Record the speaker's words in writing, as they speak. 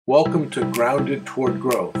Welcome to Grounded Toward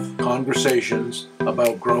Growth, conversations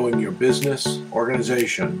about growing your business,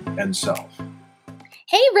 organization, and self.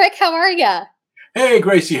 Hey, Rick, how are ya? Hey,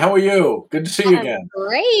 Gracie, how are you? Good to see you I'm again.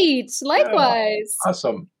 great. Yeah, Likewise.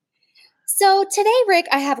 awesome. So today, Rick,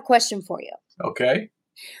 I have a question for you. Okay.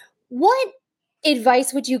 What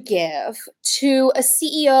advice would you give to a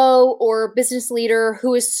CEO or business leader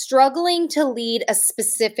who is struggling to lead a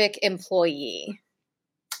specific employee?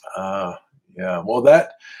 Uh, yeah, well,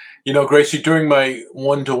 Gracie, during my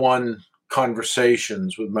one-to-one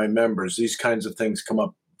conversations with my members, these kinds of things come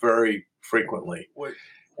up very frequently.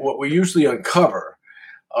 What we usually uncover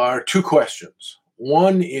are two questions.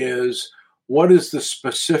 One is, what is the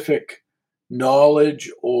specific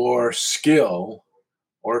knowledge or skill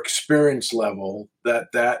or experience level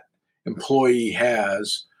that employee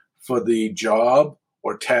has for the job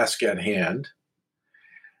or task at hand?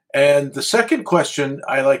 And the second question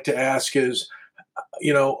I like to ask is,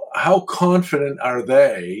 how confident are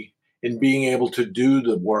they in being able to do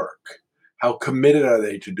the work? How committed are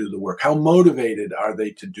they to do the work? How motivated are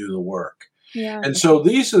they to do the work? Yeah. And so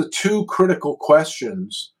these are two critical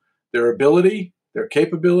questions: their ability, their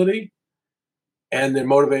capability, and their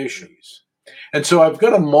motivations. And so I've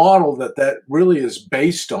got a model that really is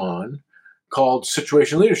based on called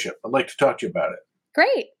situation leadership. I'd like to talk to you about it.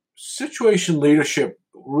 Great. Situation leadership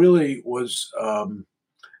really was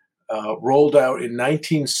rolled out in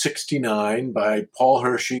 1969 by Paul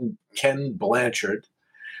Hershey and Ken Blanchard.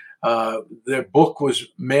 Their book was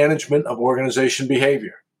Management of Organization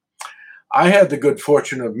Behavior. I had the good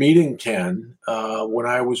fortune of meeting Ken when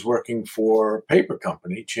I was working for a paper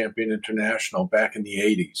company, Champion International, back in the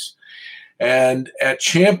 80s. And at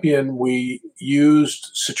Champion, we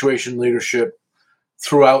used situation leadership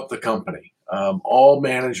throughout the company. All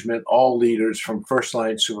management, all leaders, from first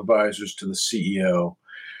line supervisors to the CEO,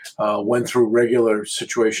 went through regular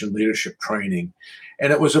situation leadership training.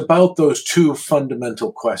 And it was about those two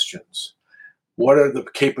fundamental questions. What are the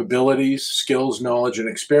capabilities, skills, knowledge, and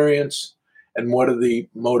experience? And what are the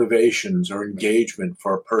motivations or engagement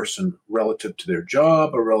for a person relative to their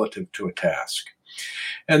job or relative to a task?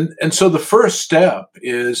 And so the first step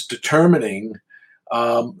is determining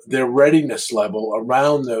their readiness level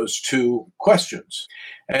around those two questions.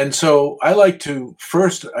 And so I like to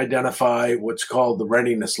first identify what's called the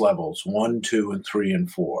readiness levels 1, 2, and 3, and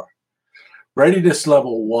 4. Readiness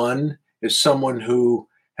level 1 is someone who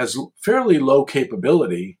has fairly low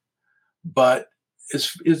capability, but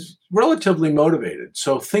is relatively motivated.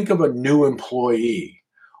 So think of a new employee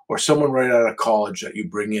or someone right out of college that you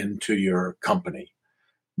bring into your company.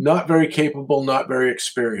 Not very capable, not very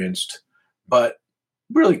experienced, but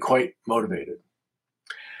really quite motivated.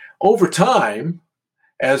 Over time,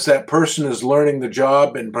 as that person is learning the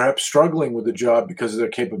job and perhaps struggling with the job because of their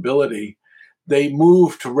capability, they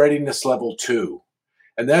move to readiness level 2.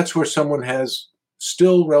 And that's where someone has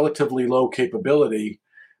still relatively low capability,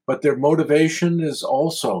 but their motivation is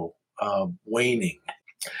also waning.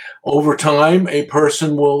 Over time, a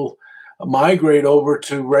person will migrate over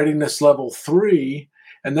to readiness level 3,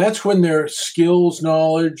 and that's when their skills,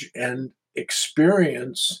 knowledge, and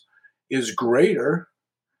experience is greater,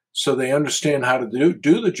 so they understand how to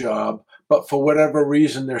do the job, but for whatever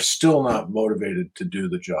reason, they're still not motivated to do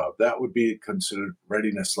the job. That would be considered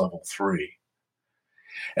readiness level 3.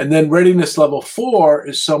 And then readiness level 4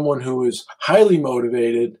 is someone who is highly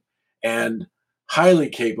motivated and highly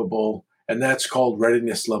capable, and that's called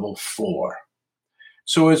readiness level 4.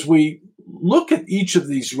 So as we look at each of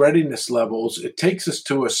these readiness levels, it takes us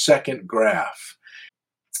to a second graph.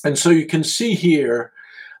 And so you can see here,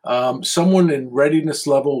 someone in readiness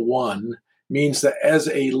level 1 means that as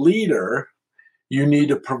a leader, you need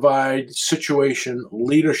to provide situation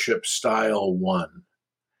leadership style 1.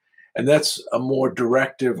 And that's a more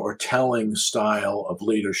directive or telling style of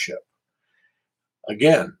leadership.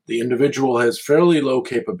 Again, the individual has fairly low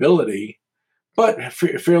capability, but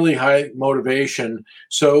fairly high motivation.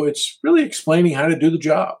 So it's really explaining how to do the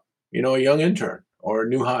job, a young intern or a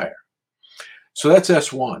new hire. So that's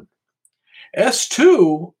S1.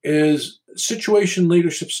 S2 is situation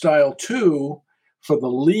leadership style 2 for the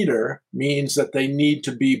leader, means that they need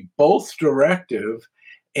to be both directive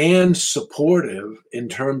and supportive in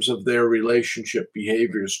terms of their relationship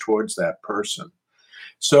behaviors towards that person.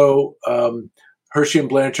 So Hershey and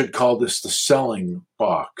Blanchard call this the selling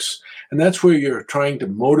box. And that's where you're trying to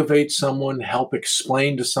motivate someone, help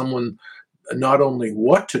explain to someone not only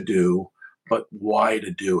what to do, but why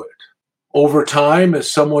to do it. Over time, as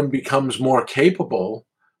someone becomes more capable,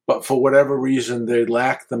 but for whatever reason they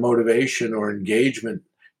lack the motivation or engagement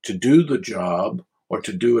to do the job or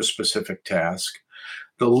to do a specific task,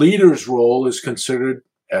 the leader's role is considered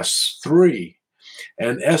S3.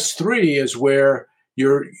 And S3 is where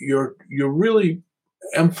you're really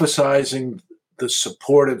emphasizing the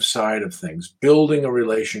supportive side of things, building a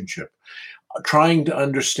relationship, trying to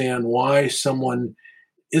understand why someone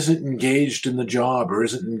isn't engaged in the job or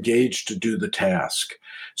isn't engaged to do the task.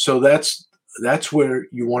 So that's where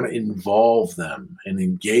you want to involve them and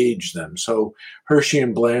engage them. So Hershey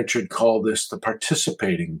and Blanchard call this the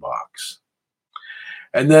participating box.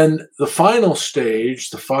 And then the final stage,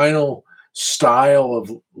 the final style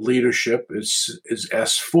of leadership is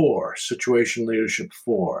S4, Situation Leadership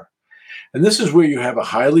 4. And this is where you have a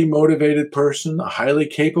highly motivated person, a highly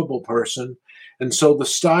capable person. And so the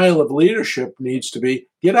style of leadership needs to be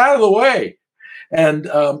get out of the way and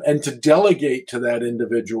to delegate to that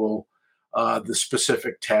individual the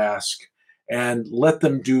specific task and let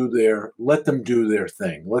them do their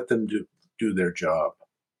thing, let them do their job.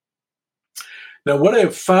 Now, what I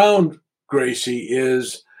have found, Grayce,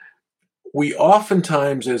 is we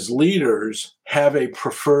oftentimes as leaders have a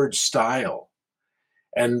preferred style.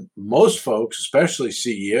 And most folks, especially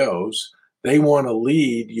CEOs, they want to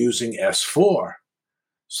lead using S4.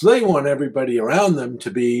 So they want everybody around them to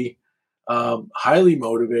be highly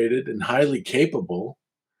motivated and highly capable,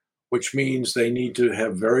 which means they need to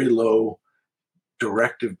have very low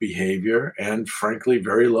directive behavior and, frankly,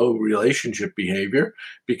 very low relationship behavior,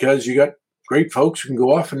 because you got great folks who can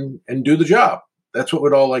go off and do the job. That's what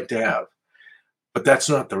we'd all like to have. But that's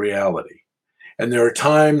not the reality. And there are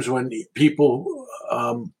times when people,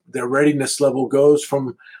 their readiness level goes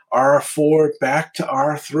from R4 back to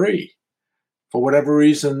R3. For whatever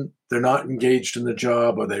reason, they're not engaged in the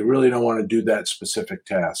job or they really don't want to do that specific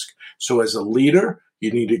task. So as a leader,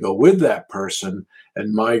 you need to go with that person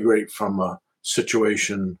and migrate from a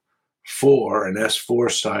situation 4, an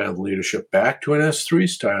S4 style of leadership, back to an S3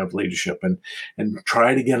 style of leadership and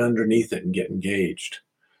try to get underneath it and get engaged.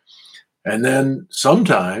 And then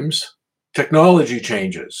sometimes technology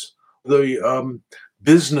changes, the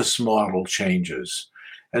business model changes.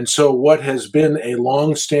 And so what has been a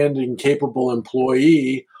long-standing capable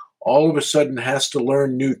employee all of a sudden has to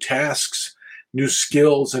learn new tasks, new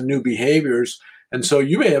skills, and new behaviors. And so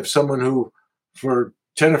you may have someone who for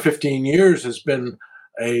 10 or 15 years has been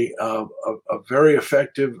a very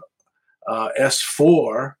effective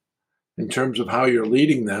S4 in terms of how you're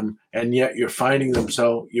leading them, and yet you're finding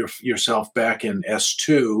yourself back in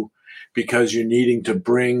S2 because you're needing to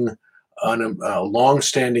bring a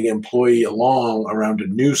long-standing employee along around a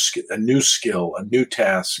new skill, a new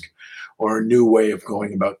task, or a new way of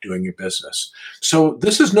going about doing your business. So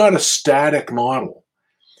this is not a static model.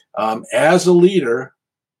 As a leader,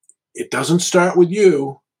 it doesn't start with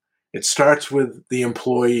you. It starts with the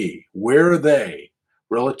employee. Where are they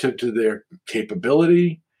relative to their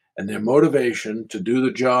capability and their motivation to do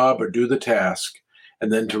the job or do the task,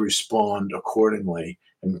 and then to respond accordingly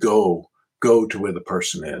and go to where the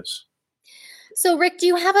person is. So, Rick, do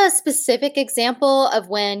you have a specific example of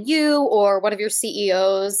when you or one of your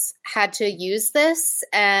CEOs had to use this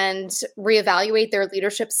and reevaluate their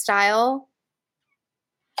leadership style?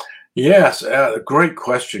 Yes, great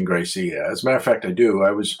question, Gracie. As a matter of fact, I do.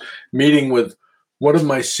 I was meeting with one of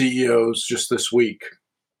my CEOs just this week,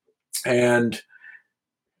 and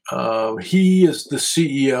he is the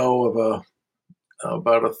CEO of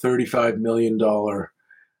about a $35 million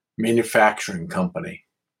manufacturing company.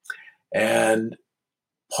 And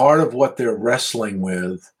part of what they're wrestling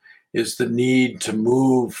with is the need to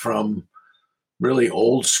move from really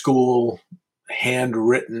old school,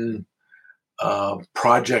 handwritten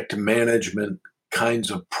project management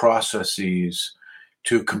kinds of processes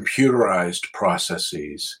to computerized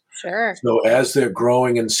processes. Sure. So as they're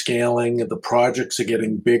growing and scaling, the projects are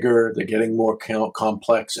getting bigger, they're getting more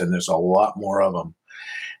complex, and there's a lot more of them.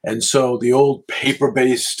 And so the old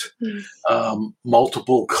paper-based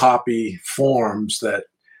multiple copy forms that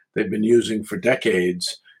they've been using for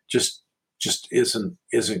decades just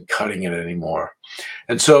isn't cutting it anymore.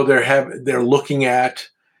 And so they're looking at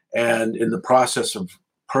and in the process of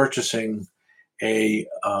purchasing a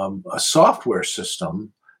software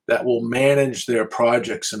system that will manage their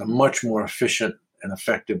projects in a much more efficient and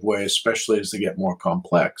effective way, especially as they get more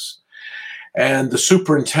complex. And the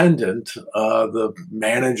superintendent, the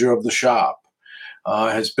manager of the shop,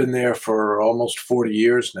 has been there for almost 40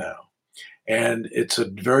 years now. And it's a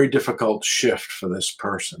very difficult shift for this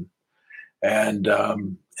person. And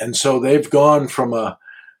so they've gone from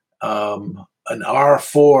an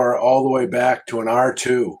R4 all the way back to an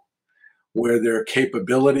R2, where their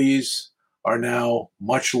capabilities are now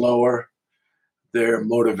much lower. Their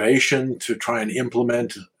motivation to try and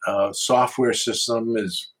implement a software system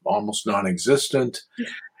is almost non-existent.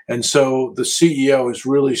 And so the CEO is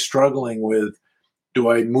really struggling with, do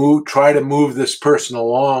I try to move this person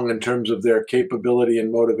along in terms of their capability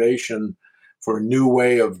and motivation for a new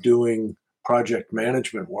way of doing project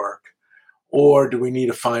management work? Or do we need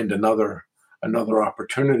to find another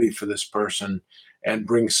opportunity for this person and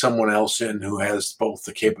bring someone else in who has both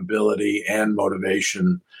the capability and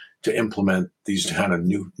motivation to implement these kind of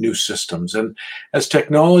new systems? And as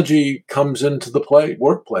technology comes into the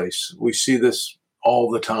workplace, we see this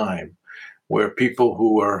all the time, where people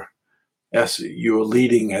who are you were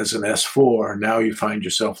leading as an S4, now you find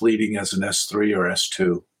yourself leading as an S3 or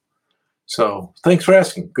S2. So thanks for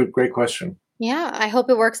asking. Great question. Yeah, I hope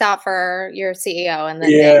it works out for your CEO and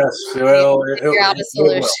that Yes, they well, figure out a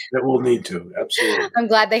solution. it will need to. Absolutely. I'm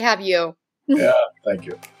glad they have you. Yeah, thank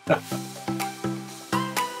you.